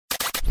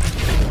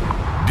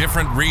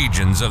Different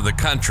regions of the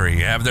country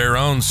have their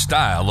own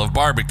style of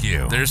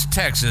barbecue. There's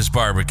Texas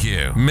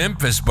barbecue,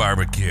 Memphis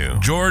barbecue,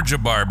 Georgia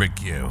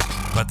barbecue,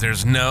 but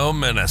there's no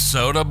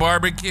Minnesota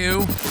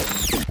barbecue?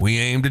 We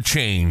aim to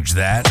change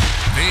that.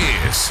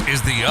 This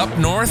is the Up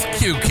North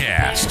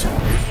QCast.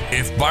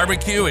 If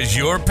barbecue is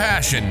your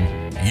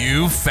passion,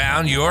 you've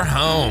found your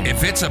home.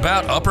 If it's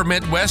about Upper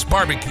Midwest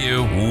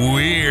barbecue,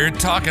 we're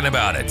talking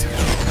about it.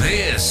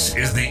 This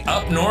is the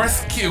Up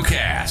North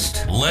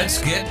QCast. Let's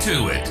get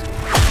to it.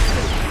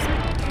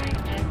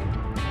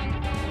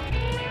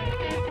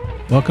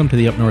 Welcome to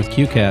the Up North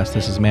QCast.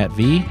 This is Matt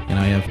V, and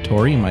I have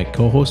Torrey, my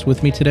co-host,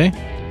 with me today.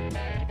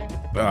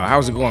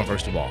 How's it going,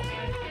 first of all?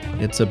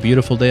 It's a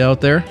beautiful day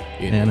out there,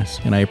 and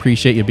I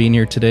appreciate you being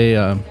here today.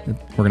 We're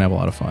going to have a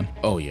lot of fun.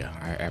 Oh, yeah,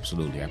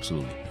 absolutely. A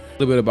little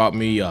bit about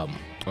me.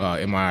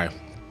 In my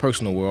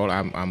personal world,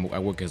 I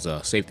work as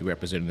a safety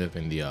representative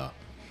in the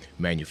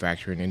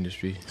manufacturing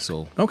industry.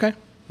 So, okay,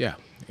 yeah,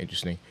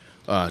 interesting.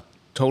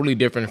 Totally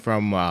different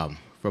from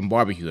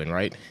barbecuing,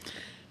 right?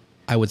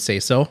 I would say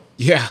so.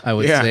 Yeah, I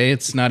would say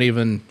it's not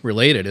even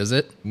related, is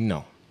it?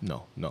 No.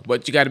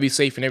 But you got to be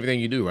safe in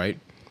everything you do, right?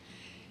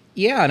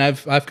 Yeah, and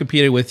I've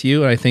competed with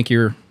you, and I think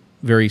you're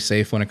very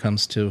safe when it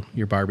comes to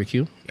your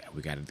barbecue. Yeah,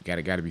 we got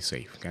to be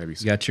safe.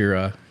 You got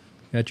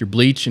your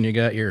bleach and you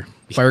got your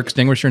fire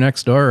extinguisher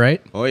next door,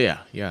 right? Oh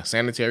yeah,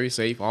 sanitary,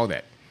 safe, all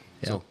that.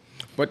 Yeah.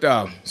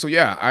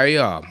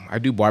 I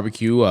do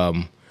barbecue.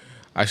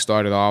 I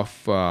started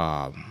off,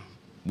 in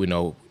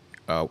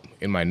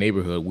my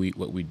neighborhood.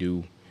 What we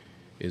do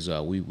is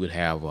we would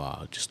have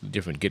just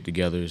different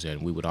get-togethers,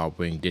 and we would all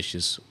bring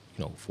dishes,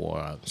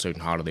 for certain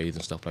holidays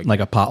and stuff like that.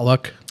 Like a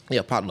potluck?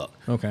 Yeah, potluck.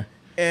 Okay.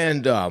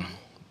 And I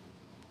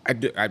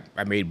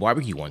made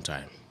barbecue one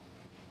time,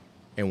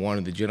 and one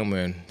of the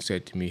gentlemen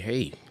said to me,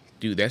 "Hey,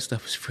 dude, that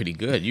stuff is pretty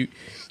good.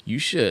 You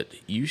should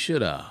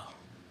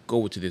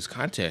go to this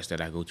contest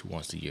that I go to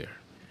once a year."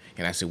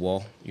 And I said,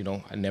 "Well,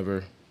 I've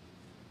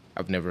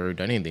never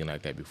done anything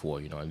like that before,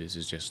 and this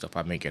is just stuff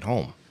I make at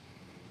home."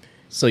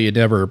 So you'd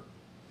never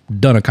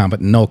done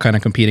no kind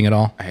of competing at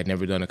all? I had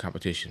never done a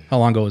competition. How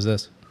long ago was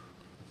this?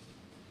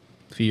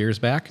 A few years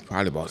back?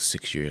 Probably about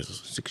 6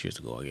 years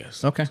ago, I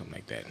guess. Okay. Something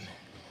like that.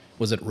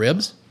 Was it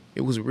ribs?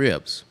 It was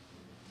ribs.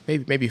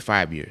 Maybe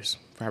 5 years,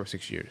 5 or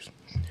 6 years.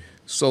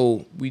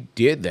 So we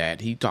did that.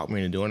 He talked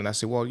me into doing it, and I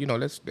said, "Well,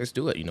 let's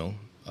do it."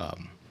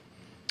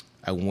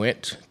 I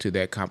went to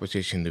that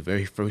competition, the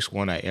very first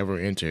one I ever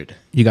entered.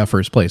 You got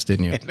first place,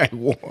 didn't you? And I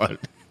won.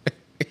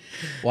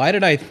 Why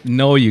did I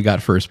know you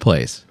got first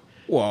place?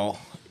 Well,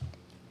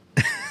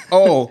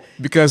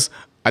 because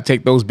I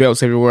take those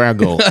belts everywhere I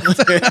go.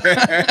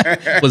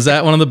 Was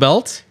that one of the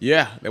belts?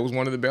 Yeah, that was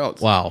one of the belts.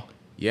 Wow.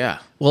 Yeah.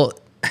 Well,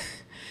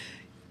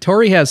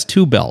 Torrey has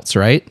 2 belts,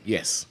 right?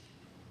 Yes.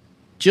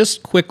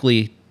 Just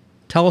quickly,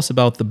 tell us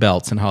about the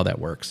belts and how that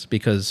works,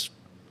 because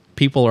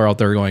people are out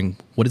there going,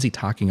 what is he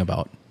talking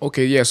about?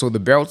 Okay, yeah, so the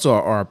belts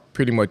are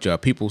pretty much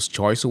People's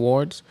Choice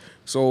Awards.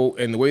 So,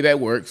 and the way that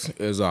works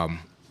is,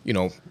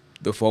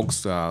 the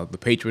folks, the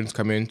patrons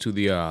come into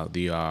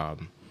the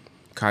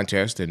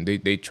contest, and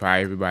they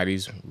try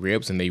everybody's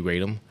ribs and they rate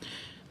them.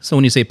 So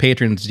when you say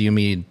patrons, do you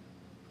mean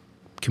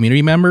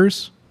community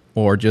members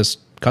or just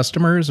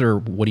customers, or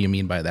what do you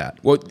mean by that?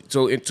 Well,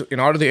 so in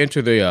order to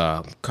enter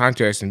the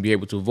contest and be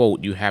able to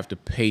vote, you have to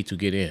pay to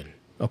get in.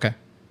 Okay.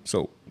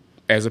 So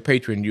as a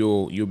patron,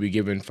 you'll be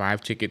given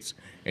 5 tickets,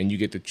 and you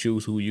get to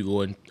choose who you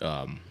go and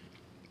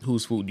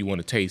whose food you want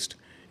to taste.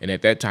 And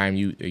at that time,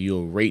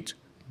 you'll rate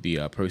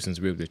the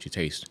person's rib that you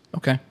taste.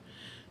 Okay.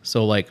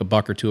 So like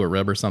 $1 or $2 a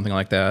rib or something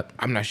like that?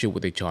 I'm not sure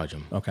what they charge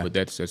them. Okay. But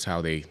that's how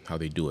they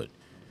do it.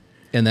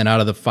 And then out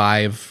of the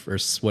 5 or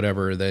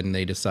whatever, then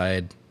they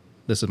decide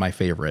this is my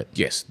favorite.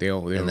 Yes,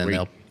 they'll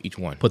rate each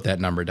one. Put that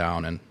number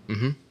down and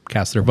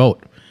cast their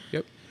vote.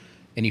 Yep.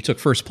 And you took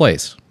first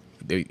place.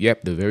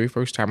 The very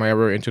first time I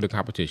ever entered a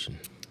competition.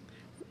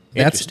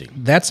 Interesting.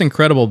 That's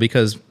incredible,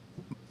 because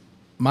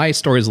my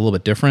story is a little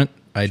bit different.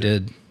 I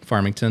did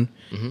Farmington.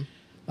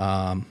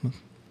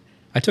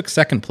 I took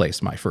second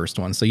place my first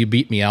one, so you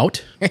beat me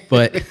out.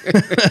 But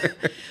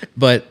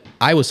but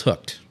I was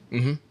hooked.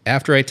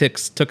 After I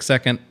took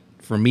second,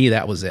 for me,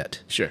 that was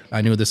it. Sure.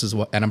 I knew this is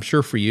what, and I'm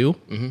sure for you,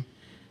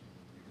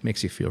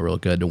 makes you feel real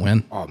good to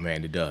win. Oh,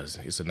 man, it does.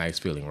 It's a nice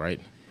feeling, right?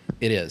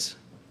 It is.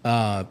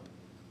 How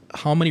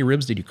many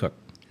ribs did you cook?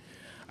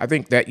 I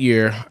think that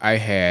year I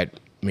had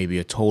maybe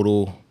a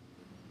total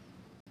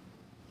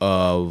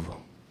of,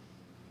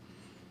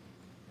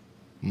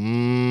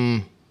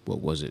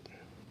 what was it?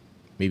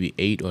 Maybe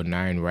 8 or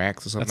 9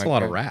 racks or something like that. That's a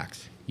lot of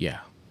racks. Yeah.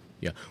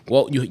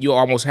 Well, you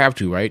almost have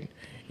to, right?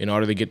 In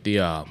order to get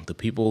the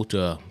people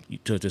to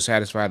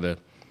satisfy the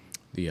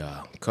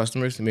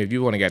customers. I mean, if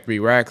you only got 3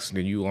 racks,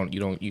 then you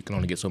can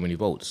only get so many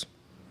votes.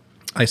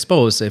 I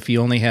suppose if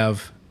you only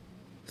have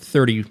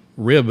 30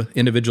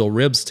 individual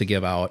ribs to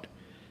give out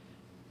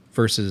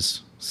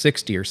versus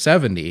 60 or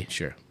 70,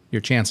 sure,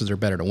 your chances are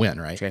better to win,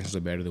 right? Chances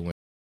are better to win.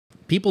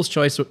 People's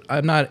Choice,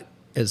 I'm not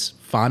as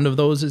fond of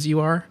those as you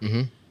are,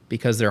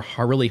 because they're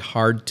really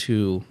hard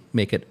to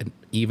make it an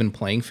even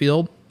playing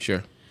field.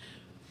 Sure.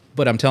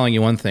 But I'm telling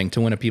you one thing,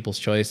 to win a People's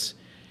Choice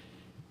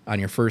on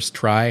your first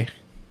try,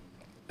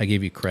 I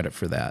give you credit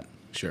for that.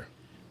 Sure.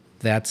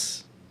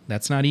 That's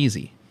not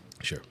easy.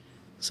 Sure.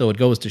 So it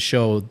goes to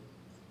show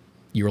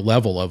your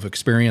level of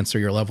experience or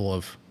your level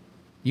of,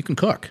 you can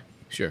cook.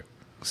 Sure.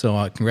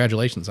 So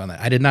congratulations on that.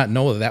 I did not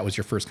know that was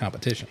your first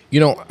competition.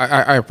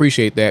 I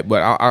appreciate that,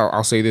 but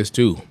I'll say this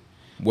too.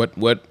 What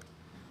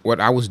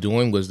I was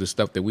doing was the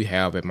stuff that we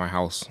have at my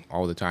house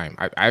all the time.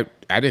 I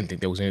didn't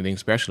think there was anything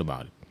special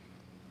about it.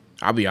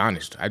 I'll be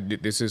honest.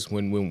 This is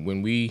when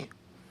we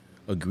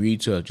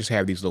agreed to just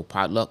have these little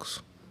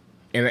potlucks,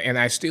 and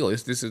I still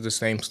this is the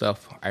same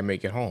stuff I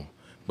make at home.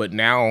 But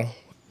now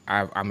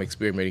I'm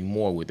experimenting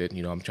more with it.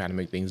 I'm trying to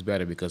make things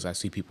better because I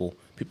see people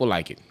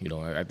like it.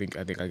 I think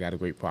I got a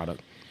great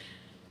product.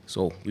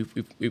 So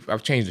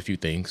I've changed a few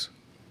things.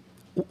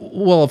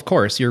 Well, of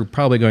course, you're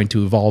probably going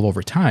to evolve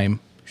over time.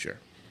 Sure.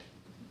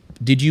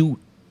 Did you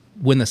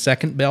win the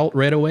second belt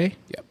right away?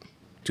 Yep.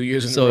 2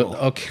 years in a row.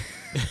 Okay.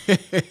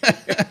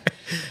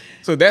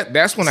 So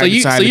that's when I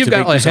decided you've to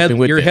got make something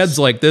with your this. head's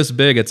like this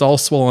big. It's all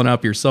swollen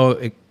up. You're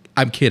so.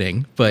 I'm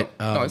kidding, but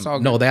No, it's all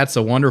good. no, that's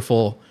a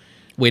wonderful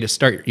way to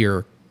start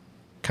your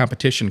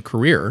competition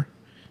career.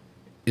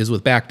 Is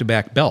with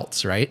back-to-back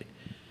belts, right?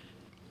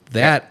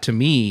 That to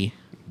me,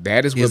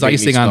 That is what is made me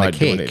icing on the start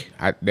doing cake.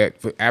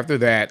 it. After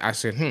that, I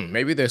said,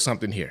 maybe there's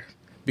something here.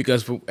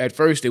 Because at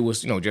first it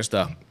was, just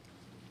a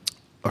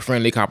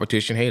friendly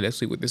competition. Hey, let's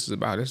see what this is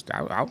about.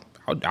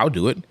 I'll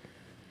do it.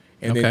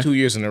 And Okay. then 2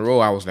 years in a row,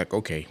 I was like,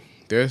 okay,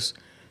 there's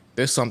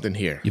something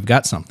here. you've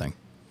got something.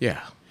 Yeah.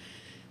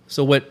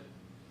 So what?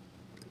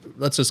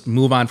 Let's just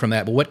move on from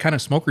that. But what kind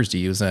of smokers do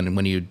you use then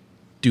when you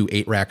do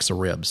 8 racks of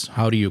ribs?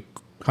 How do you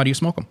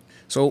smoke them?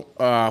 So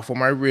for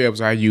my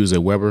ribs, I use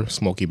a Weber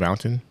Smoky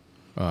Mountain,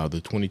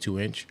 the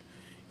 22-inch,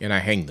 and I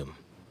hang them.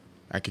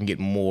 I can get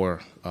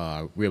more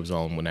ribs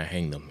on when I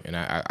hang them, and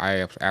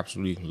I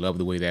absolutely love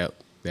the way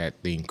that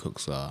thing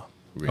cooks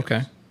ribs.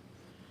 Okay.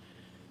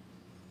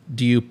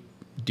 Do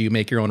you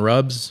make your own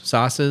rubs,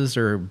 sauces,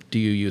 or do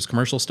you use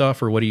commercial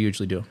stuff, or what do you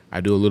usually do?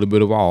 I do a little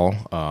bit of all.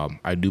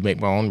 I do make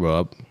my own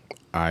rub.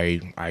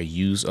 I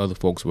use other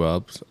folks'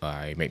 rubs.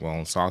 I make my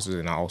own sauces,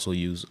 and I also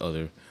use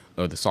other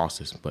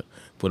sauces. But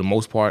for the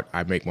most part,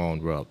 I make my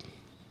own rub.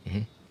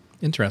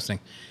 Interesting.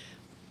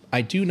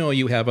 I do know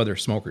you have other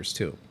smokers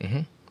too.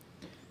 Mm-hmm.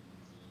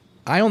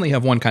 I only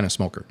have one kind of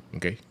smoker,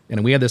 Okay,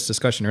 and we had this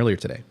discussion earlier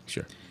today.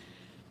 sure.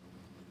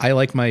 I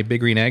like my big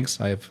green eggs.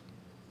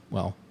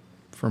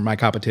 For my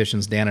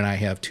competitions, Dan and I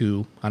have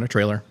 2 on a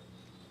trailer.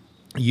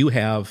 You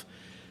have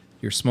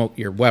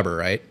your Weber,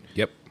 right?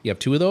 Yep. You have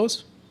 2 of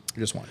those?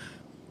 Or just one?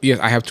 Yes,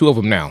 I have 2 of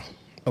them now.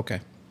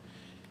 Okay.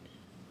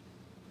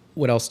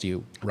 What else do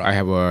you rub? I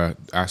have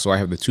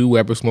the 2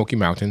 Weber Smoky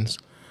Mountains.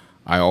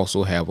 I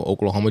also have an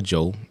Oklahoma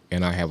Joe,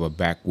 and I have a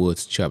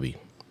Backwoods Chubby.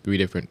 3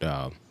 different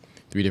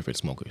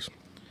smokers.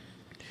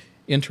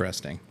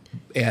 Interesting.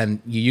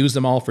 And you use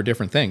them all for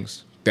different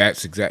things.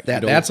 That's exactly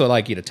That's what I'd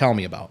like you to tell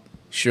me about.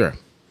 Sure.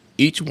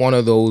 Each one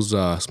of those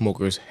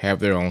smokers have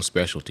their own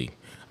specialty.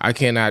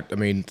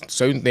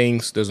 Certain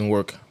things doesn't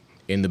work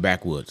in the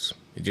backwoods.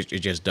 It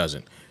just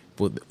doesn't.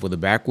 For the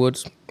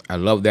backwoods, I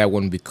love that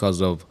one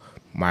because of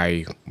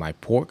my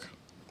pork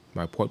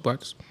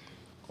butts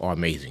are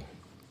amazing.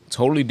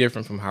 Totally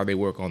different from how they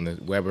work on the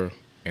Weber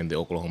and the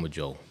Oklahoma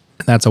Joe.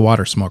 That's a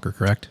water smoker,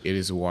 correct? It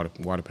is a water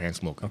pan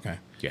smoker. Okay.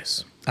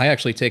 Yes. I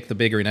actually take the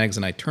big green eggs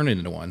and I turn it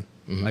into one.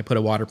 Mm-hmm. I put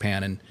a water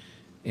pan in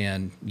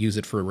and use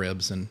it for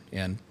ribs and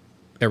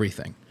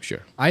everything.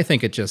 Sure. I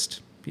think it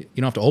just, you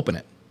don't have to open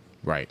it.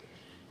 Right.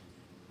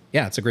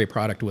 Yeah, it's a great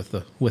product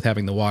with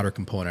having the water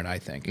component, I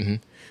think. Mm-hmm.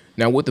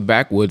 Now with the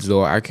backwoods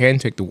though, I can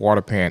take the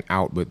water pan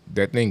out, but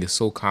that thing is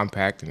so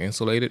compact and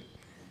insulated.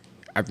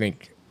 I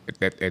think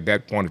at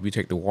that point, if you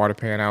take the water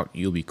pan out,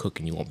 you'll be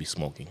cooking. You won't be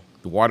smoking.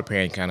 The water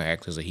pan kind of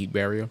acts as a heat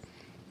barrier,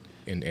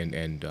 and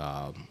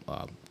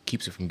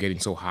keeps it from getting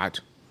so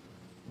hot.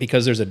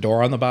 Because there's a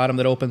door on the bottom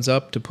that opens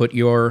up to put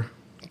the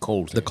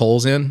Cold.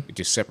 coals in, It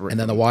just separates. and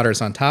then the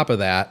water's on top of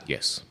that,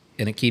 Yes.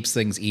 and it keeps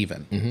things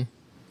even. Mm-hmm.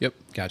 Yep.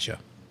 Gotcha.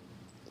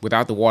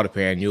 Without the water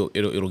pan,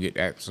 it'll get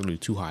absolutely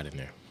too hot in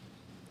there.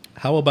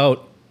 How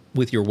about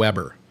with your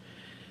Weber?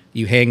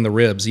 You hang the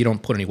ribs. You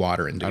don't put any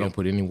water in, do I you? don't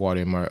put any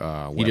water in my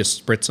Weber. You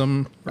just spritz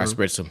them? I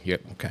spritz them.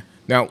 Yep. Okay.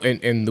 Now,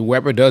 and the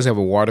Weber does have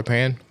a water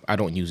pan. I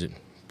don't use it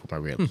for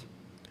my ribs.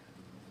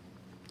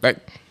 Like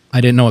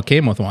I didn't know it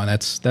came with one.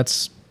 That's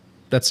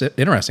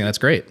interesting. That's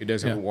great. it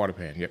does have Yeah. a water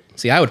pan. Yep.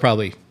 See,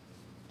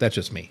 that's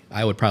just me.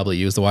 I would probably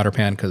use the water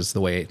pan because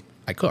the way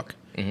I cook,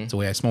 it's the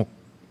way I smoke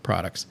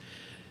products,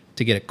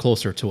 to get it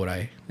closer to what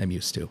I am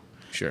used to.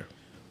 Sure.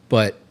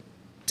 But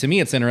to me,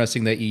 it's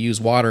interesting that you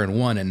use water in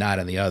one and not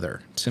in the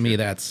other. To me,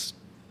 that's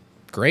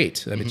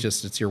great. I mean,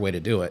 it's your way to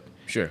do it.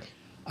 Sure.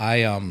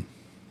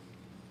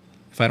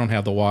 If I don't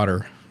have the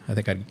water, I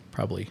think I'd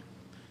probably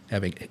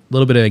have a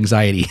little bit of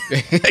anxiety,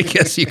 I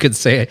guess you could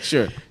say.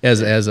 Sure.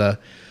 As a,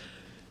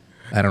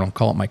 I don't know,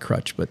 call it my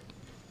crutch, but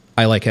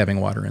I like having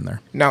water in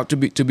there. Now, to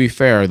be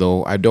fair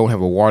though, I don't have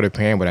a water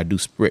pan, but I do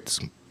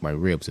spritz my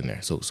ribs in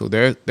there. So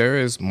there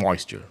is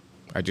moisture.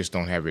 I just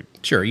don't have it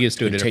Sure, you just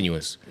do it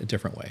continuous. a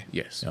different way.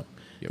 Yes. Yep.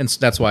 Yep. And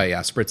that's why,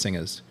 yeah, spritzing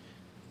is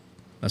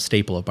a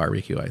staple of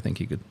barbecue. I think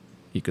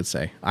you could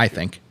say. I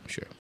think.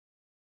 Sure.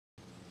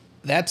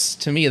 That's,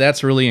 to me,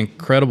 that's really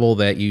incredible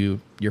that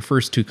your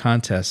first 2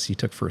 contests you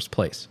took first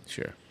place.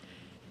 Sure.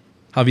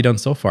 How have you done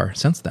so far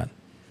since then?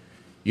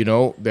 You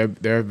know, there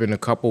have been a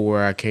couple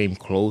where I came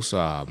close.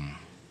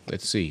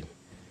 Let's see.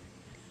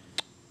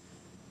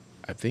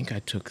 I think I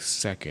took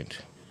second.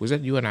 Was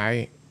that you and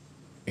I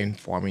in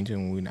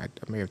Farmington? I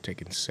may have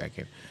taken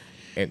second.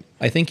 And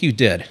I think you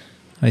did.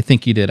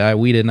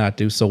 We did not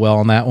do so well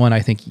on that one. I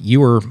think you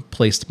were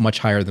placed much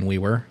higher than we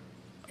were.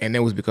 And it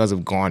was because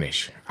of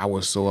garnish. I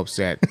was so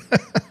upset.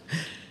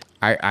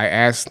 I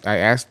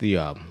asked the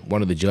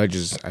one of the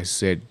judges. I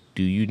said,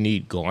 "Do you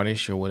need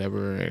garnish or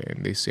whatever?"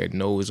 And they said,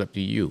 "No, it's up to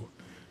you."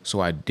 So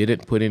I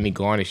didn't put any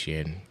garnish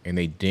in, and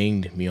they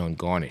dinged me on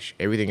garnish.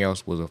 Everything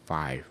else was a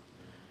 5,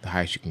 the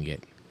highest you can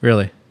get.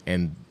 Really?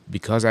 And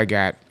because I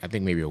got, I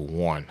think maybe a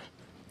 1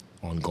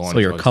 on garnish. So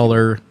your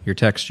color, your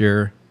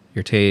texture,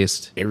 your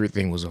taste,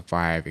 everything was a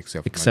 5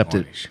 except for except my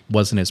it garnish.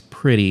 wasn't as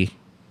pretty.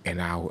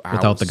 And I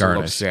without was the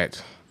garnish. so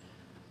upset.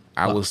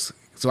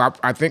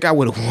 I think I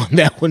would have won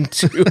that one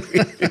too.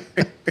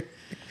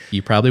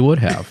 You probably would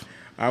have.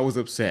 I was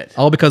upset.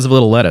 All because of a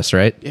little lettuce,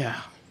 right? Yeah.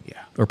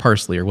 Or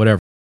parsley or whatever.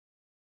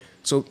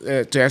 So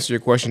to answer your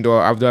question, though,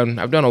 I've done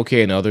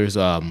okay in others.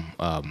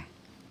 And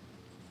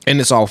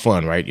it's all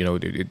fun, right? You know,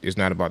 it's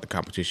not about the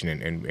competition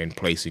and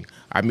placing.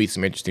 I meet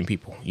some interesting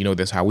people. You know,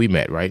 that's how we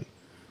met, right?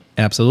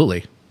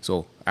 Absolutely.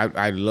 So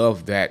I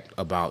love that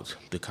about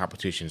the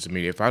competitions. I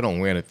mean, if I don't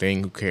win a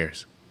thing, who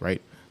cares,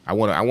 right? I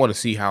want to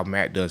see how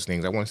Matt does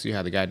things. I want to see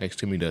how the guy next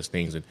to me does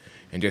things,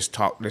 and just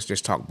talk. Let's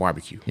just talk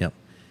barbecue. Yep.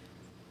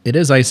 It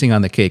is icing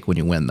on the cake when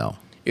you win, though.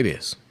 It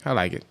is. I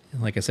like it.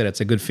 Like I said, it's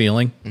a good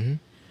feeling.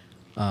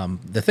 Mm-hmm.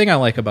 The thing I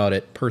like about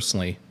it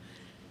personally,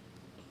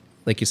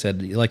 like you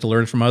said, you like to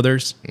learn from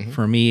others. Mm-hmm.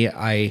 For me,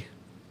 I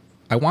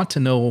want to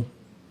know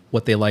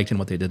what they liked and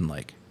what they didn't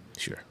like,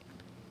 Sure.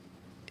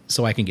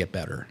 so I can get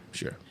better.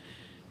 Sure.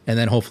 And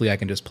then hopefully I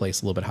can just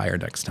place a little bit higher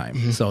next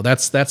time. So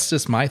that's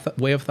just my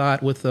way of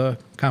thought with the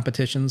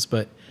competitions.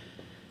 But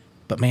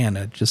man,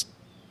 it just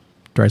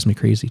drives me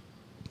crazy.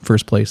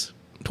 First place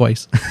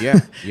twice. Yeah.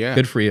 Yeah.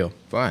 Good for you.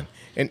 Fun.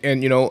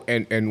 And you know,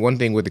 and one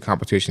thing with the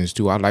competitions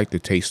too, I like to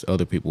taste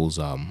other people's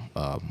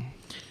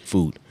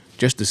food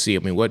just to see. I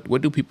mean,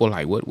 what do people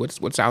like?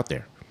 What's out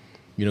there?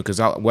 You know, because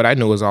what I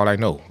know is all I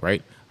know,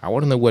 right? I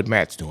want to know what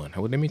Matt's doing.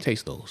 Let me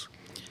taste those.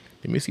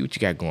 Let me see what you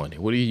got going there.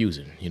 What are you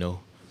using? You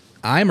know.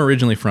 I'm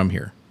originally from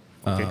here.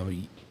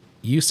 Okay.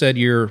 You said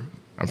you're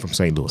I'm from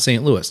St. Louis.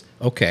 St. Louis.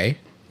 Okay.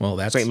 Well,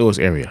 that's St. Louis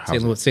area.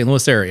 St.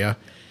 Louis area.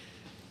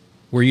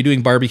 Were you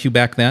doing barbecue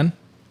back then,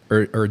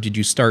 or did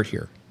you start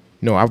here?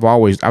 No, I've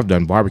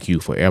done barbecue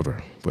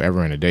forever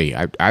and a day.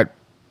 I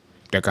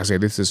like I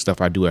said, this is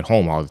stuff I do at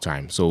home all the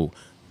time. So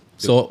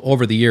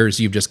over the years,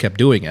 you've just kept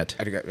doing it.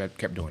 I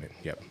kept doing it.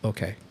 Yep.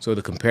 Okay. So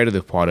the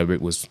competitive part of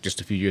it was just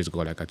a few years ago,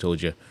 like I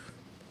told you.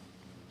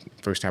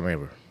 First time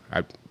ever.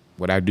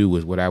 What I do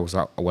is what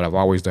I've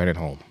always done at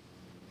home.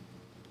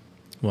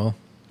 Well,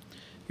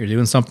 you're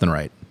doing something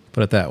right.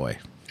 Put it that way.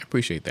 I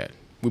appreciate that.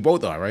 We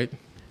both are, right?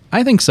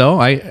 I think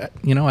so. I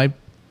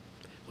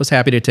was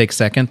happy to take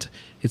second.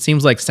 It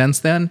seems like since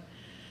then,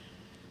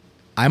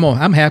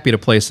 I'm happy to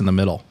place in the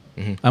middle.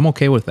 Mm-hmm. I'm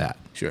okay with that.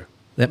 Sure.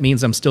 That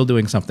means I'm still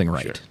doing something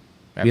right.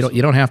 Sure.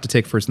 You don't have to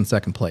take first and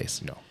second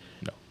place. No.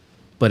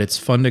 But it's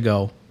fun to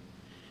go,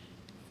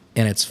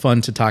 and it's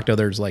fun to talk to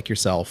others like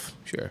yourself.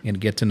 Sure.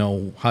 And get to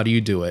know how do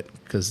you do it,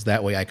 because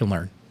that way I can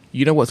learn.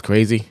 You know what's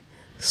crazy?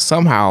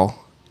 Somehow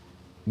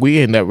we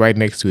end up right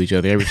next to each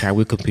other every time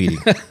we're competing.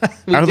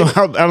 I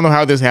don't know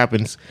how this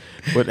happens,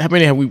 but how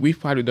many have we? We've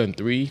probably done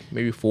 3,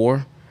 maybe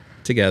 4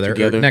 together.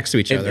 Or next to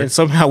each other. And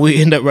somehow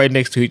we end up right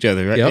next to each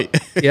other. Right? Yep.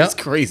 It's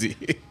crazy.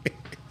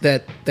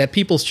 that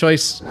People's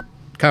Choice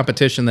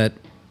competition that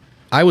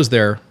I was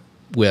there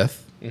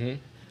with.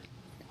 Mm-hmm.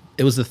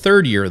 It was the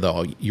 3rd year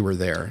though you were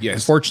there. Yes.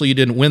 Unfortunately, you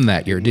didn't win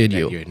that year, did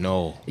you?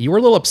 No. You were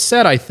a little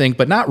upset, I think,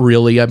 but not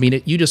really. I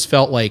mean, you just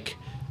felt like.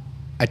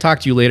 I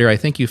talked to you later. I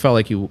think you felt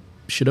like you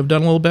should have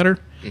done a little better.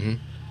 Mm-hmm.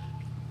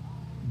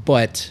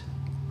 But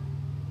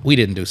we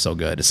didn't do so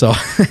good. So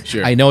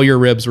Sure. I know your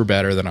ribs were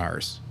better than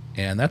ours,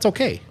 and that's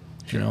okay.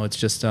 Sure. You know, it's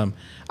just I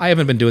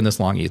haven't been doing this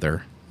long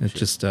either. It's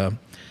just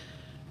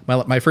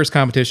my first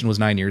competition was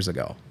 9 years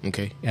ago.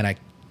 Okay. And I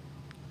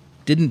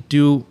didn't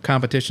do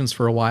competitions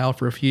for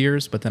a few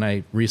years, but then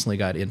I recently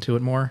got into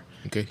it more.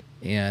 Okay.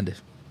 And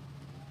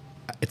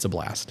it's a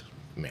blast.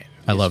 Man,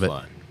 I love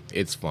fun.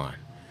 It's fun.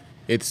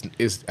 It's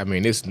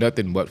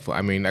nothing but fun.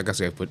 I mean, like I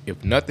said,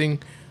 if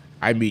nothing,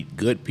 I meet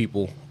good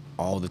people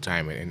all the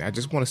time, and I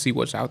just want to see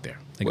what's out there.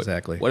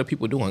 Exactly. What are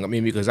people doing? I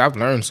mean, because I've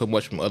learned so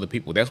much from other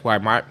people. That's why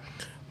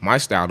my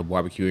style of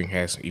barbecuing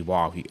has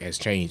evolved, has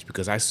changed,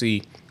 because I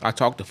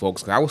talk to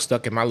folks, because I was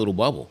stuck in my little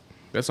bubble.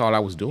 That's all I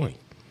was doing.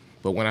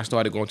 But when I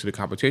started going to the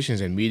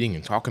competitions and meeting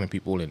and talking to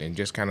people and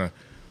just kind of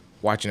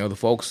watching other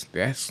folks,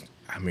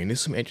 I mean,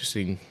 there's some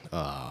interesting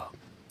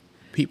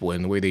people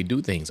and the way they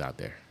do things out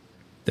there.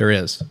 There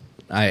is.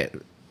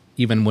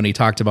 Even when he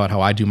talked about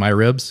how I do my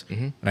ribs,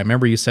 and I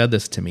remember you said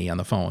this to me on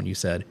the phone. You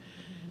said,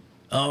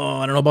 "Oh,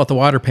 I don't know about the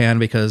water pan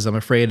because I'm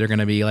afraid they're going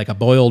to be like a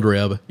boiled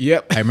rib."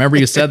 Yep. I remember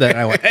you said that, and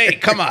I went, "Hey,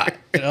 come on!"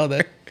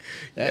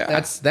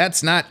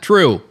 That's not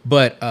true.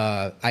 But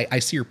I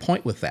see your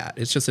point with that.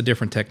 It's just a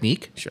different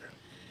technique. Sure.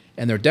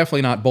 And they're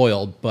definitely not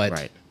boiled, but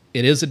Right.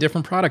 it is a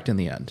different product in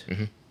the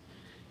end.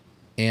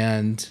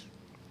 And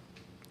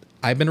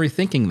I've been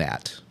rethinking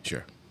that.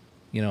 Sure.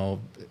 You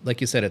know,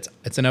 like you said,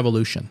 it's an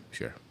evolution.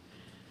 Sure.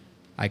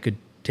 I could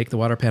take the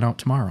water pan out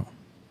tomorrow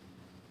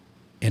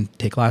and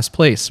take last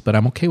place, but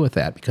I'm okay with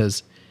that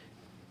because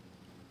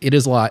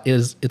it's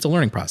a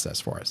learning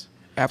process for us.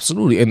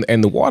 Absolutely,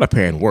 and the water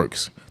pan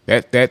works.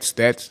 That's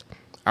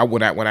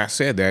when I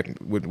said that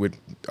with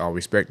all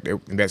respect,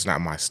 that's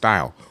not my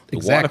style. The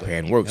water Exactly.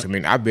 pan works. I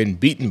mean, I've been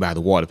beaten by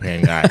the water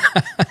pan guy.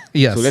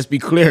 Yes. So let's be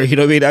clear. You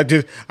know what I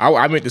mean?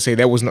 I meant to say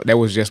that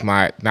was just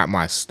not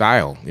my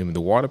style. I mean, the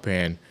water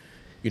pan,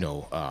 you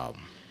know,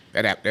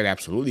 that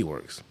absolutely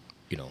works.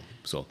 You know,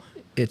 so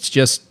It's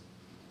just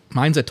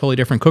mine's a totally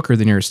different cooker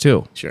than yours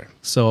too. sure.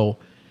 So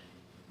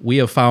we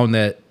have found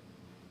that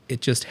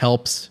it just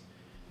helps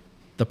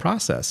the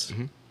process.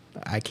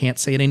 I can't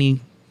say it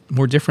any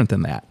more different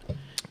than that.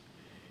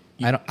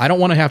 I don't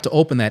want to have to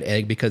open that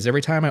egg because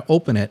every time I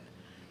open it,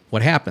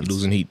 what happens?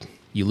 Losing heat.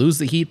 You lose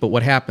the heat, but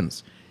what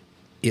happens?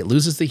 It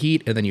loses the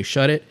heat, and then you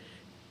shut it,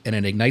 and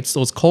it ignites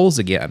those coals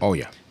again. Oh,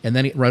 yeah. And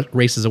then it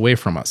races away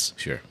from us.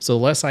 Sure. So the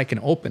less I can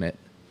open it,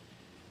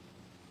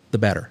 the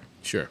better.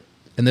 Sure.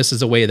 And this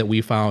is a way that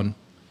we found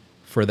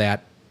for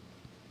that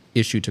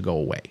issue to go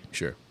away.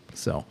 Sure.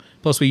 So,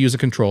 plus we use a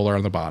controller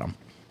on the bottom.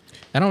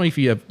 I don't know if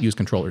you have used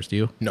controllers, do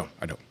you? No,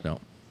 I don't. No.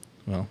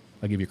 Well,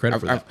 I'll give you credit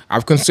for that.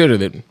 I've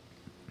considered it.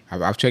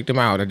 I've checked them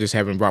out. I just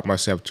haven't brought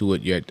myself to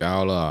it yet.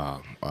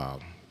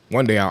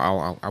 One day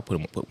I'll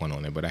put one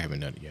on there, but I haven't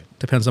done it yet.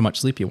 Depends how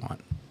much sleep you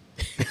want.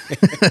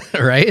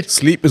 Right?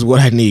 Sleep is what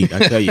I need.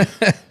 I tell you.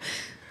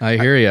 I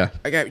hear you.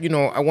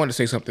 I wanted to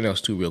say something else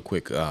too, real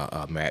quick,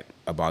 Matt,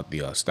 about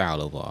the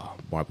style of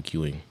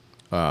barbecuing.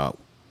 A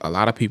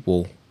lot of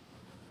people,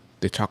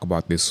 they talk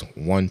about this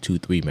 1, 2,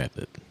 3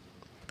 method.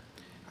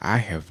 I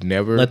have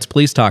never. Let's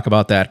please talk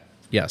about that.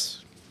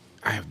 Yes.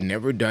 I have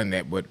never done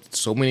that, but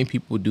so many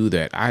people do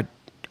that. I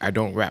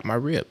don't wrap my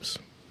ribs.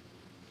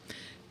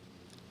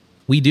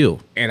 We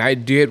do. And I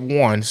did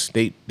once.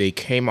 They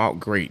came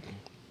out great,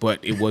 but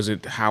it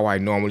wasn't how I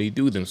normally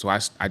do them. So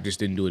I just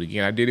didn't do it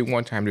again. I did it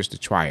one time just to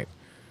try it,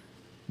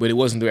 but it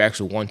wasn't the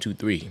actual 1, 2,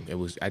 3. It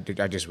was I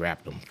just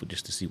wrapped them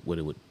just to see how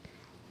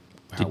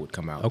it would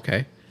come out.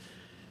 Okay.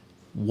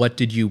 What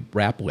did you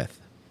wrap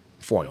with?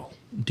 Foil.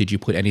 Did you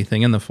put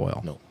anything in the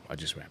foil? No, I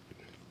just wrapped it.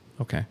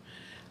 Okay.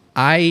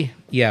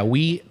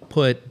 We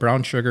put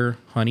brown sugar,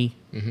 honey,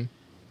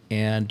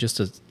 and just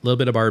a little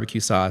bit of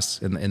barbecue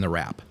sauce in the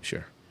wrap.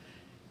 Sure.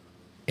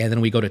 And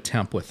then we go to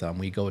temp with them.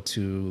 We go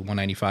to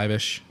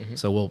 195-ish.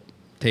 So we'll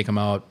take them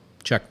out,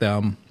 check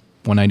them,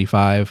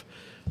 195.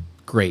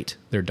 Great,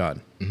 they're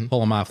done.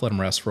 Pull them off, let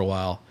them rest for a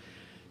while,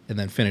 and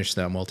then finish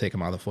them. We'll take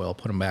them out of the foil,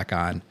 put them back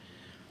on,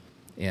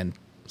 and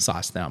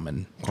sauce them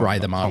and dry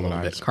them out a little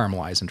bit.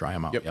 Caramelize and dry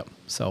them out. Yep.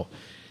 So,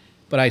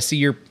 but I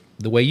see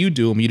the way you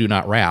do them, you do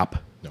not wrap.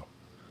 No.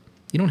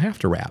 You don't have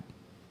to wrap.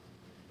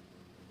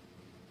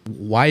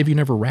 Why have you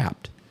never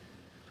wrapped?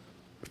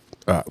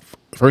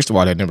 First of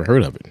all, I'd never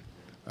heard of it.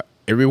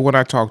 Everyone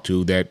I talk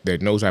to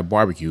that knows I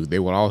barbecue, they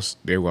would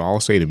all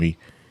say to me,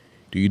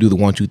 "Do you do the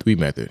 1, 2, 3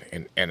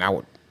 method?" And I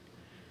would,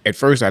 at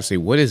first I'd say,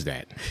 "What is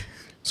that?"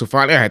 So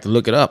finally I had to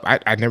look it up.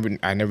 I never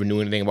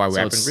knew anything about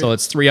wrapping ribs. So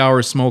it's 3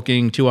 hours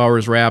smoking, 2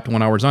 hours wrapped,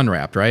 1 hour's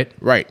unwrapped, right?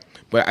 Right,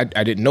 but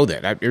I didn't know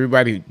that.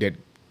 Everybody that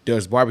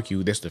does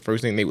barbecue, that's the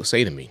first thing they would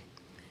say to me,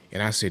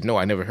 and I said, "No,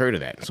 I never heard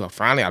of that." So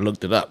finally I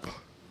looked it up.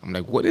 I'm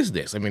like, "What is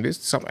this? I mean,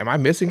 am I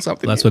missing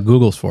something?" That's what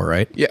Google's for,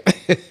 right? Yeah.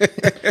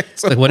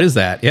 It's like, what is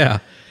that? Yeah.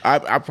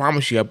 I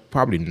promise you,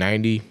 probably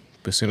 90%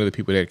 of the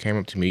people that came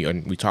up to me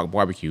and we talk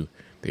barbecue,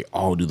 they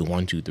all do the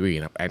 1, 2, 3,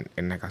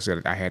 and like I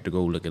said, I had to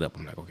go look it up.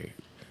 I'm like, okay,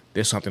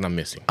 there's something I'm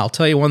missing. I'll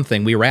tell you one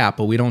thing: we wrap,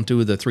 but we don't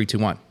do the 3, 2,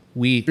 1.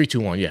 3, 2,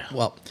 1, yeah.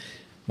 Well,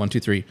 1,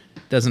 2, 3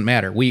 doesn't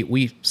matter.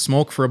 We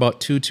smoke for about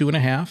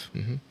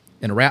 2.5,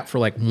 and wrap for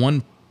like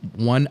 1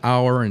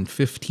 hour and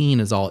 15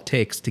 is all it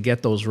takes to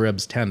get those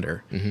ribs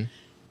tender,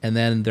 and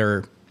then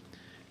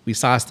we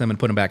sauce them and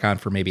put them back on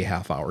for maybe a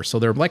half hour. So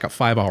they're like a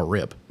 5-hour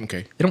rib.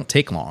 Okay, They don't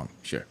take long.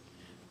 sure.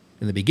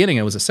 In the beginning,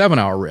 it was a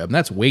 7-hour rib, and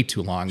that's way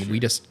too long. Sure.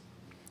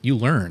 You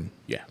learn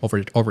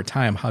over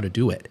time how to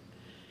do it.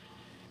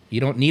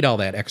 You don't need all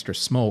that extra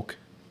smoke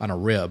on a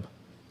rib.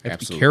 You have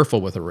to be careful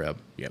with a rib.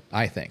 Yep.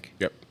 I think.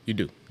 Yep, you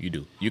do.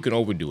 You can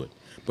overdo it,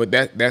 but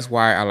that's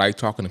why I like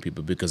talking to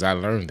people, because I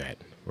learned that.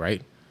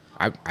 Right?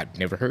 I've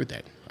never heard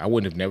that. I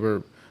wouldn't have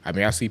never. I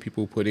mean, I see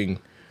people putting,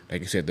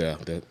 like I said,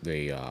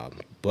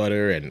 the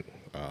butter and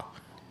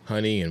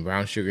honey and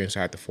brown sugar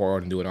inside the foil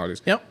and doing all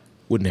this. Yep.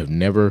 Wouldn't have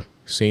never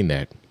seen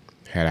that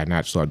had I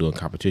not started doing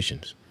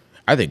competitions.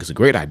 I think it's a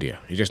great idea.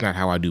 It's just not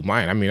how I do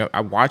mine. I mean,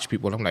 I watch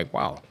people and I'm like,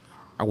 wow,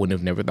 I wouldn't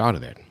have never thought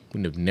of that.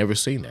 Wouldn't have never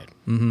seen that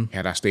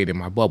had I stayed in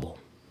my bubble.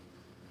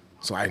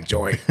 So I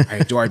enjoy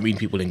meeting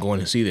people and going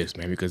to see this,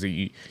 man, because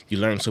you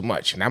learn so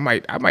much. And I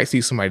might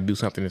see somebody do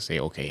something and say,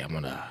 okay, I'm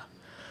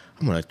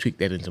gonna tweak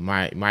that into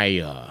my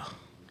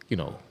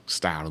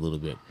style a little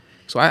bit.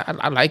 So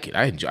I like it.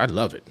 I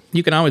love it.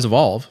 You can always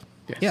evolve.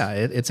 Yes. Yeah,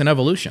 it's an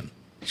evolution.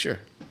 Sure.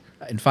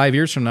 In 5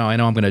 years from now, I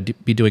know I'm going to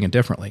be doing it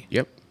differently.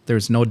 Yep.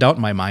 There's no doubt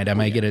in my mind. I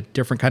might get a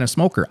different kind of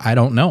smoker. I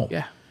don't know.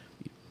 Yeah.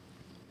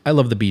 I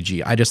love the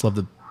BG. I just love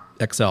the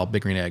XL,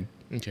 Big Green Egg.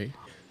 Okay.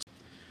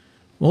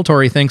 Well,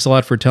 Torrey, thanks a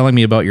lot for telling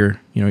me about your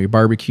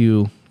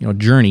barbecue,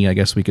 journey, I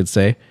guess we could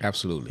say.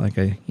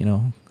 Absolutely.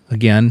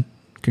 Again,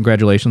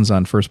 congratulations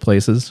on first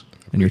places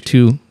and your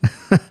two.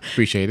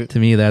 Appreciate it. To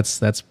me,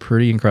 that's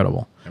pretty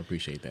incredible. I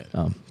appreciate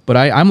that. But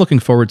I'm looking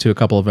forward to a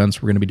couple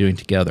events we're going to be doing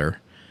together.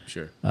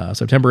 Sure.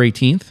 September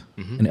 18th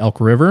in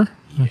Elk River,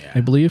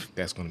 I believe.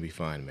 That's going to be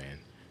fun, man.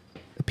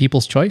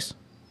 People's Choice?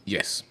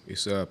 Yes.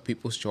 It's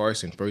People's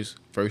Choice in first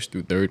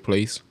through third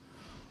place.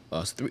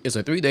 It's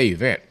a 3-day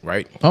event,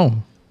 right?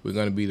 Oh. We're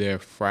going to be there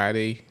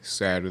Friday,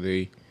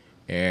 Saturday,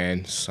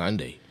 and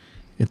Sunday.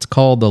 It's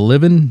called the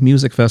Livin'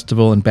 Music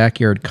Festival and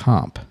Backyard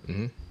Comp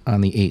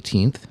on the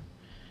 18th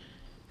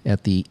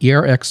at the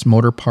ERX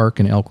Motor Park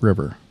in Elk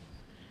River.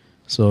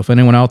 So if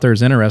anyone out there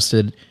is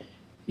interested,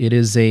 it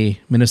is a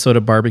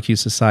Minnesota Barbecue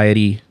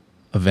Society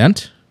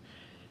event.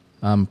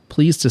 I'm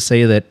pleased to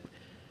say that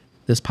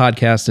this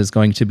podcast is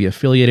going to be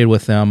affiliated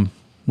with them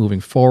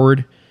moving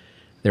forward.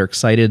 They're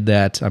excited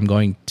that I'm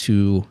going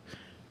to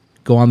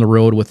go on the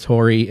road with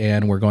Torrey,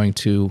 and we're going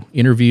to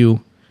interview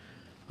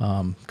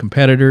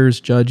competitors,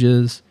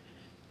 judges,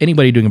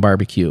 anybody doing a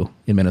barbecue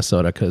in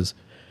Minnesota, because,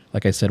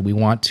 like I said, we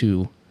want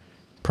to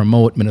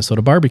promote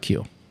Minnesota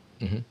barbecue.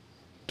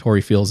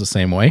 Torrey feels the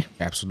same way.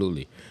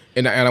 Absolutely.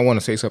 And I want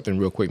to say something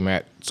real quick,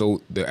 Matt.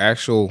 So the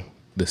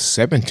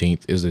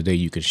 17th is the day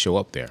you can show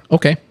up there.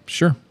 Okay,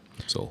 sure.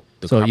 So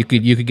you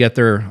could get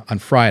there on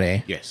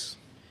Friday. Yes.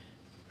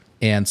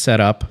 And set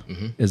up.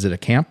 Is it a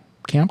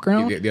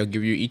campground? They'll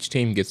give you, each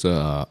team gets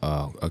a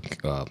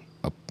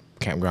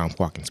campground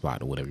parking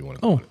spot or whatever you want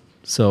to call it.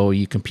 So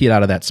you compete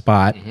out of that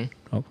spot.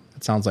 Oh,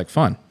 that sounds like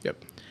fun.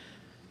 Yep.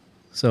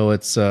 So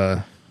it's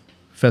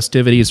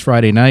festivities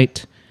Friday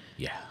night.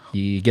 Yeah.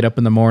 You get up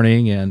in the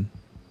morning and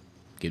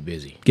get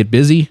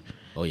busy.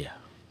 Oh yeah.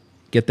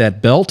 Get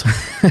that belt.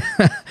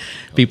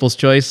 People's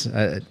Choice.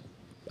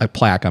 A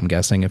plaque, I'm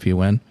guessing, if you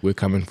win. We're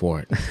coming for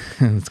it. It's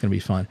going to be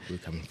fun.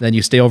 Then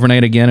you stay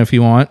overnight again if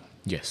you want.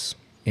 Yes.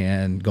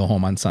 And go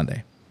home on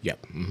Sunday.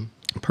 Yep.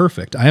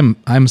 Perfect.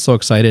 I'm so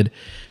excited.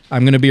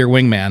 I'm going to be your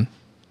wingman.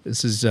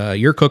 This is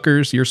your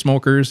cookers, your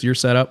smokers, your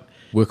setup.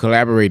 We're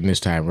collaborating this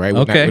time, right?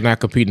 Okay. We're not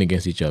competing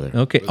against each other.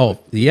 Okay. Oh,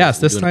 yes.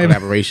 This time.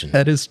 Collaboration.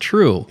 That is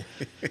true.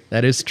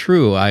 That is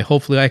true.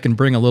 Hopefully I can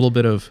bring a little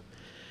bit of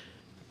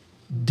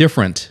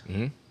different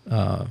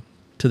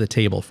to the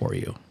table for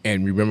you.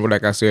 And remember,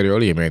 like I said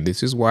earlier, man,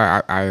 this is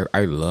why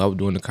I love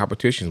doing the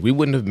competitions. We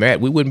wouldn't have met.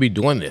 We wouldn't be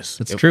doing this.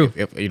 It's true.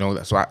 If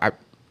so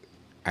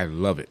I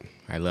love it.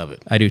 I love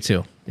it. I do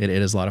too. It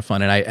is a lot of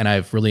fun, and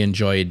I've really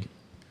enjoyed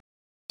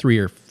 4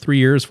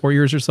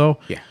 years or so.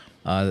 Yeah.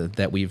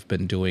 That we've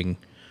been doing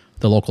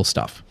the local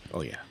stuff.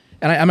 Oh yeah.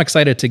 And I'm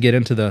excited to get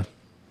into the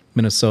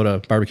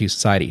Minnesota Barbecue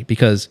Society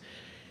because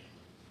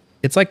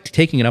it's like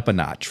taking it up a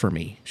notch for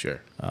me.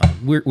 Sure.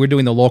 We're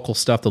doing the local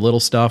stuff, the little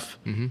stuff,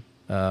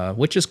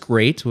 which is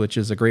great, which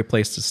is a great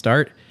place to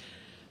start.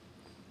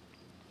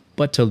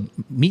 But to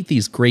meet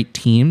these great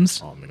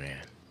teams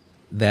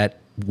that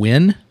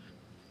win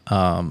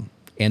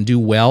and do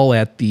well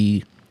at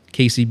the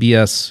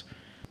KCBS,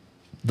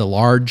 the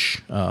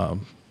large,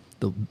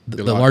 the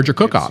larger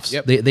cook-offs,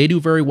 yep. they do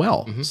very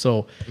well.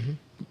 So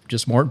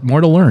just more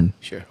to learn.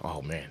 Sure.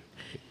 Oh man.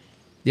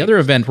 The other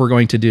event we're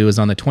going to do is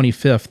on the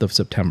 25th of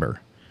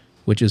September,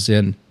 which is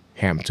in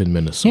Hampton,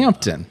 Minnesota.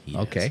 Hampton.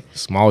 Yes. Okay.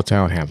 Small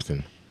town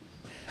Hampton.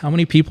 How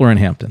many people are in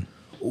Hampton?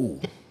 Ooh.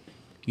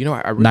 You know,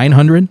 I really,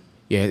 900?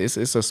 Yeah, it's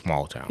a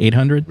small town.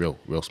 800?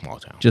 Real small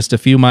town. Just a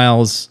few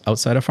miles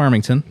outside of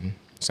Farmington.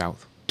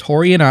 South.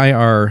 Torrey and I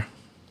are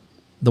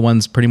the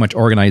ones pretty much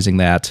organizing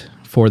that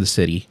for the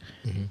city.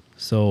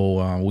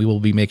 So we will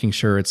be making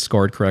sure it's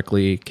scored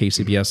correctly,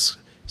 KCBS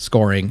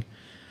scoring.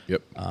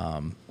 Yep.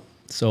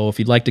 So if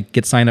you'd like to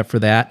get signed up for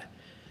that,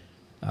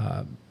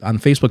 on the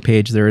Facebook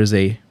page, there is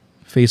a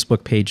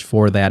Facebook page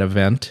for that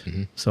event.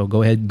 So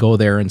go ahead, go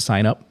there and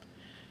sign up.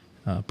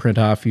 Print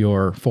off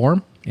your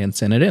form and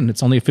send it in.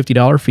 It's only a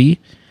 $50 fee,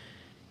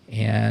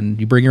 and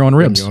you bring your own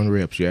ribs. Your own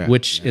ribs, yeah.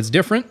 Which is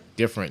different.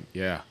 Different,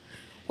 yeah.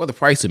 Well, the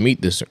price of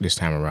meat this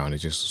time around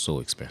is just so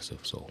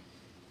expensive. So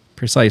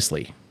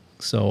precisely.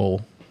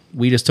 So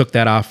we just took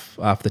that off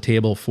the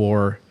table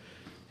for,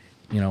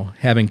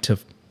 having to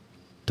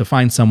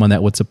find someone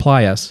that would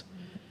supply us,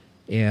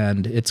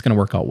 and it's going to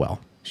work out well.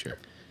 Sure.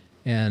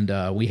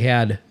 And we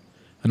had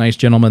a nice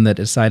gentleman that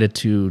decided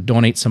to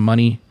donate some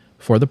money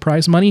for the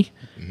prize money.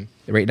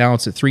 Right now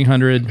it's at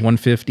 $300,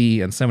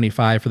 $150, and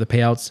 $75 for the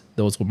payouts.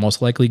 Those will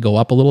most likely go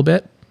up a little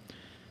bit.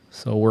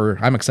 So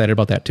I'm excited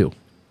about that too.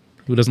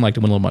 Who doesn't like to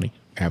win a little money?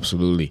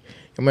 Absolutely.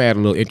 I'm gonna add a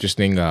little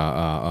interesting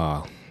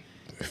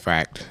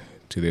fact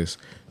to this.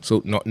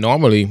 So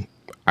normally,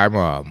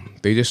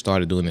 they just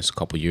started doing this a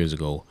couple years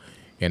ago,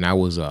 and I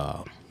was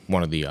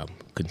one of the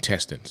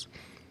contestants.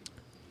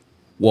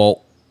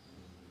 Well,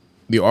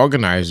 the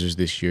organizers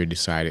this year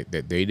decided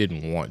that they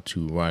didn't want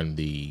to run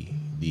the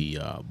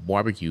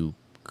barbecue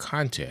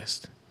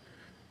contest,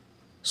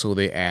 so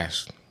they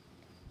asked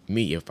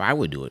me if I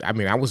would do it. I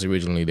mean, I was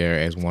originally there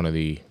as one of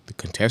the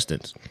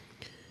contestants,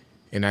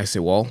 and I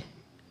said, well,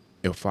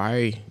 if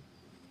I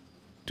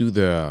do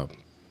the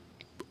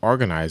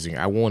organizing,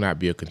 I will not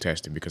be a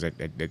contestant because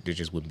that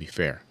just wouldn't be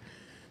fair.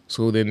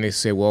 So then they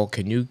said, well,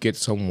 can you get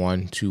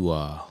someone to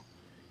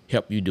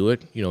help you do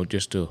it? You know,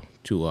 just to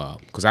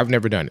because I've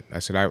never done it. I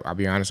said, I'll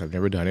be honest, I've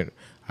never done it.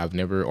 I've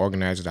never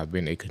organized it. I've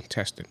been a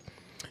contestant.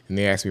 And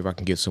they asked me if I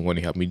can get someone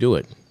to help me do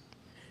it.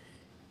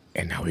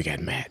 And now we got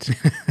mad.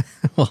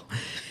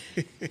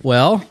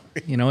 Well,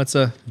 you know, it's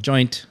a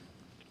joint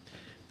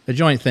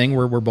thing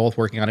where we're both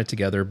working on it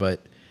together, but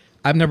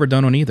I've never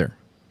done one either.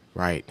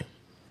 Right.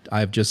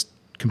 I've just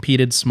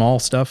competed small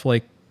stuff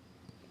like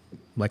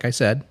I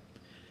said,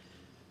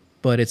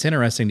 but it's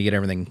interesting to get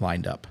everything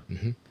lined up.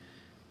 Mm-hmm.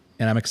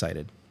 And I'm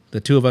excited. The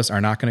two of us are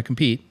not going to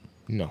compete.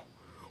 No.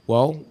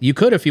 Well, you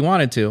could if you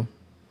wanted to,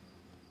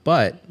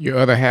 but your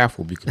other half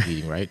will be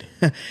competing, right?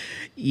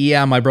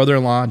 Yeah, my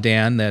brother-in-law,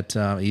 Dan, that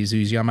he's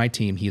usually on my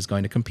team, he's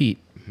going to compete,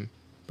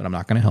 but I'm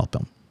not going to help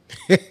him.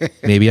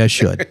 Maybe I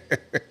should.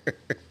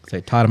 'Cause I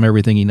taught him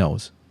everything he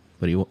knows,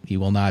 but he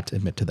will not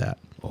admit to that.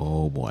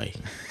 Oh, boy.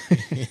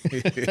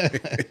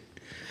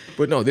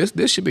 But no,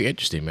 this should be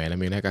interesting, man. I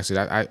mean, like I said,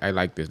 I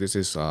like this. This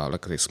is,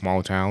 like I say,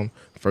 small town.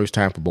 First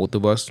time for both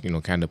of us, you know,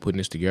 kind of putting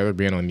this together,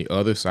 being on the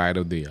other side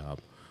of the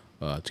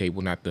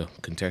table, not the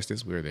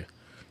contestants. We're the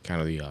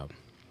kind of the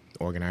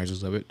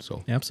organizers of it.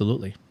 So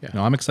Absolutely. Yeah.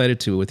 No, I'm excited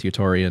too with you,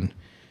 Torrey, and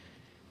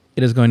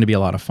it is going to be a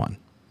lot of fun.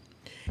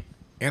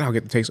 And I'll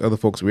get to taste other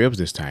folks' ribs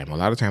this time. A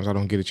lot of times I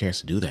don't get a chance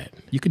to do that.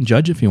 You can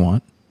judge if you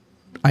want.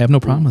 I have no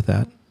problem with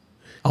that.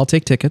 I'll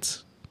take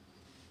tickets.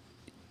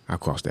 I'll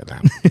cross that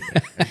line.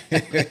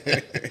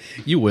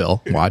 You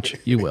will. Watch.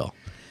 You will.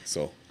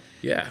 So,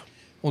 yeah.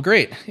 Well,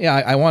 great. Yeah,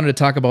 I wanted to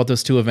talk about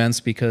those two events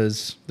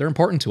because they're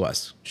important to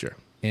us. Sure.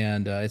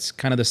 And it's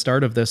kind of the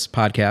start of this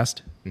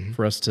podcast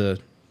for us to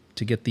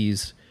get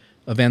these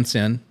events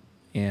in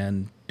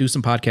and do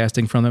some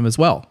podcasting from them as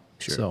well.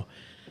 Sure. So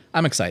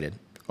I'm excited.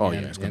 Oh,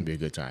 And- yeah, it's going and to be a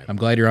good time. I'm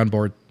glad you're on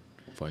board,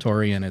 Fun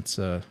Torrey, and it's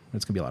going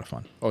to be a lot of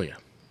fun. Oh, yeah.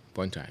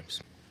 Fun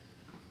times.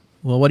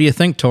 Well, what do you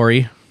think,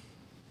 Torrey?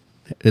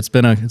 It's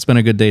been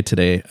a good day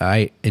today.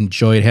 I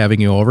enjoyed having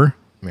you over.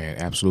 Man,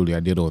 absolutely. I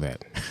did all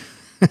that.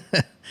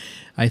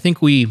 I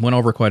think we went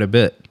over quite a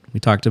bit. We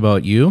talked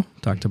about you,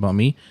 talked about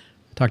me,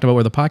 talked about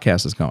where the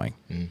podcast is going.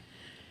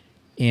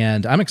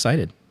 And I'm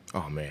excited.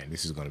 Oh, man,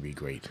 this is going to be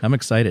great. I'm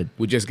excited.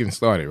 We're just getting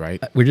started,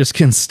 right? We're just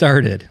getting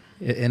started.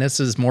 And this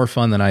is more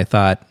fun than I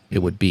thought it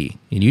would be.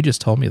 And you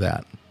just told me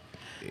that.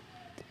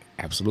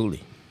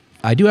 Absolutely.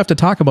 I do have to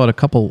talk about a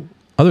couple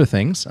other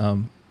things.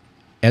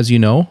 As you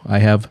know, I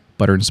have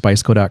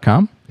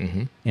butterandspiceco.com,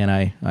 and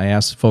I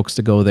asked folks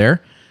to go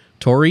there.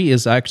 Torrey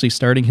is actually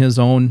starting his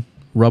own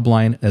rub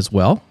line as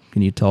well.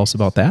 Can you tell us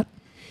about that?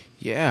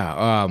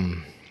 Yeah.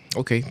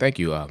 Okay, thank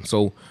you.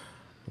 So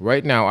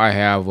right now I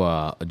have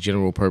a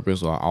general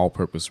purpose or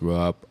all-purpose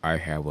rub. I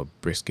have a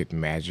brisket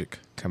magic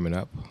coming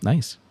up.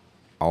 Nice.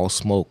 All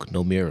smoke,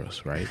 no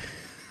mirrors, right?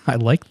 I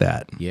like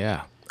that.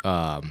 Yeah.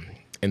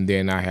 And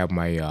then I have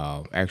my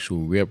actual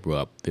rib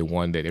rub, the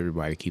one that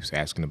everybody keeps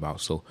asking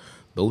about. So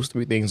those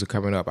three things are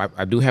coming up.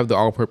 I do have the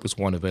all-purpose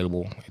one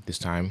available at this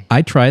time.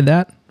 I tried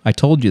that. I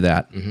told you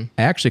that.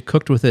 I actually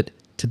cooked with it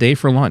today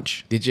for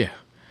lunch. Did you?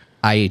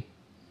 I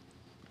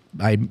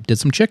did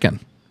some chicken.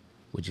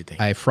 What'd you think?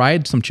 I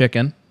fried some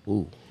chicken.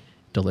 Ooh,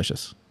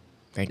 Delicious.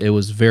 thank It you.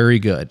 was very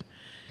good.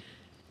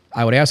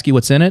 I would ask you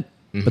what's in it,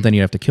 but then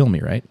you have to kill me,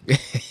 right?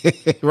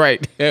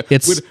 Right.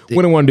 It's-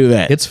 we don't want to do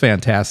that. It's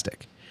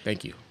fantastic.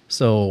 Thank you.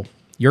 So,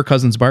 your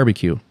cousin's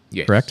barbecue,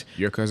 Yes. correct?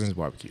 Your cousin's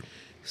barbecue.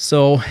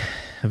 So,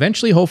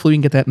 eventually, hopefully, we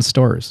can get that in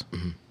stores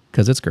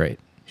because it's great.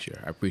 Sure,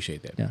 I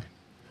appreciate that. Yeah.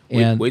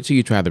 Wait, And wait till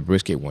you try the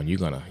brisket one. You're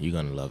gonna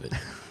love it.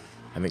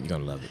 I think you're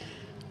gonna love it.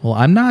 well,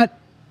 I'm not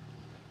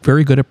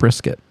very good at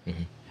brisket.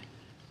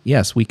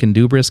 Yes, we can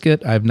do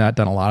brisket. I've not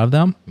done a lot of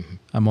them.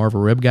 I'm more of a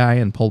rib guy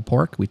and pulled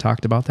pork. We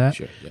talked about that.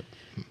 Sure. Yep.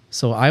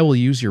 So I will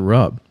use your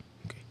rub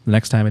Okay. the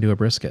next time I do a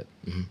brisket,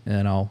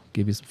 and I'll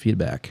give you some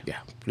feedback. Yeah.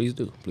 Please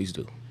do. Please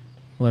do.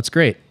 Well, that's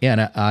great. Yeah,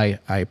 and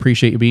I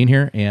appreciate you being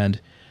here. And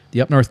the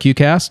Up North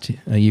QCast,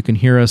 you can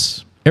hear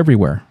us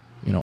everywhere.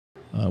 You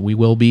know, we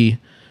will be,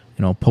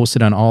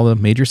 posted on all the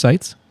major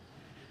sites.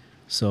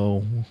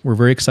 So we're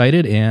very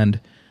excited, and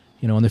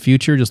in the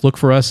future, just look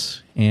for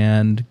us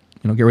and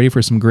get ready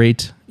for some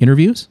great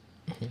interviews.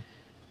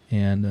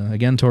 And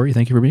again, Torrey,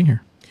 thank you for being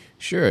here.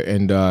 Sure.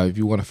 And if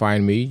you want to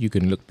find me, you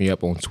can look me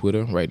up on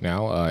Twitter right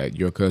now at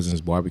Your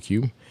Cousin's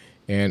Barbecue,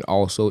 and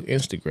also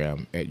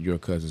Instagram at Your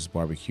Cousin's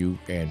Barbecue,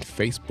 and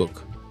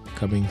Facebook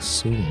Coming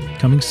soon.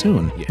 Coming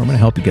soon. Yes. We're going to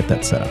help you get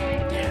that set up.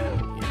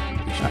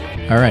 Yeah. We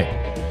should. All right.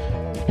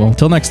 Well,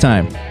 until next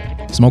time,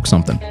 smoke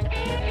something.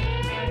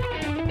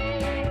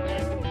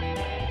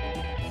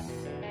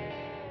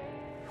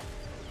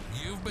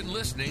 You've been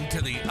listening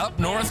to the Up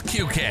North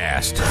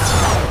QCast,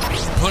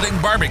 putting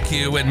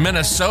barbecue in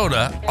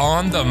Minnesota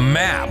on the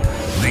map.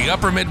 The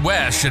Upper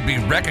Midwest should be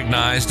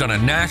recognized on a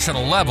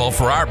national level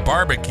for our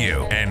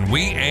barbecue, and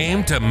we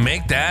aim to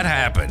make that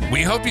happen.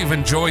 We hope you've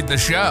enjoyed the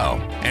show,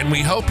 and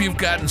we hope you've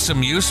gotten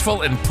some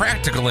useful and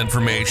practical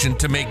information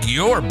to make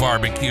your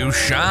barbecue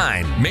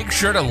shine. Make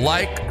sure to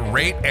like,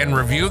 rate, and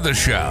review the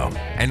show,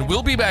 and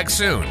we'll be back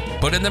soon.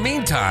 But in the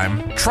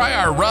meantime, try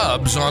our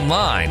rubs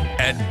online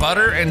at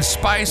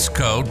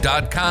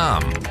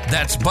butterandspiceco.com.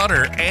 That's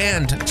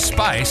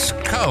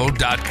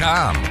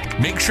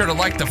butterandspiceco.com. Make sure to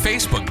like the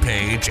Facebook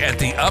page at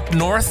the Up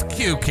North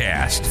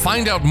QCast.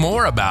 Find out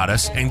more about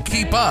us and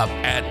keep up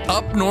at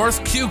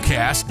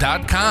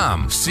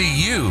upnorthqcast.com.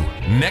 See you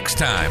next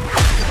time.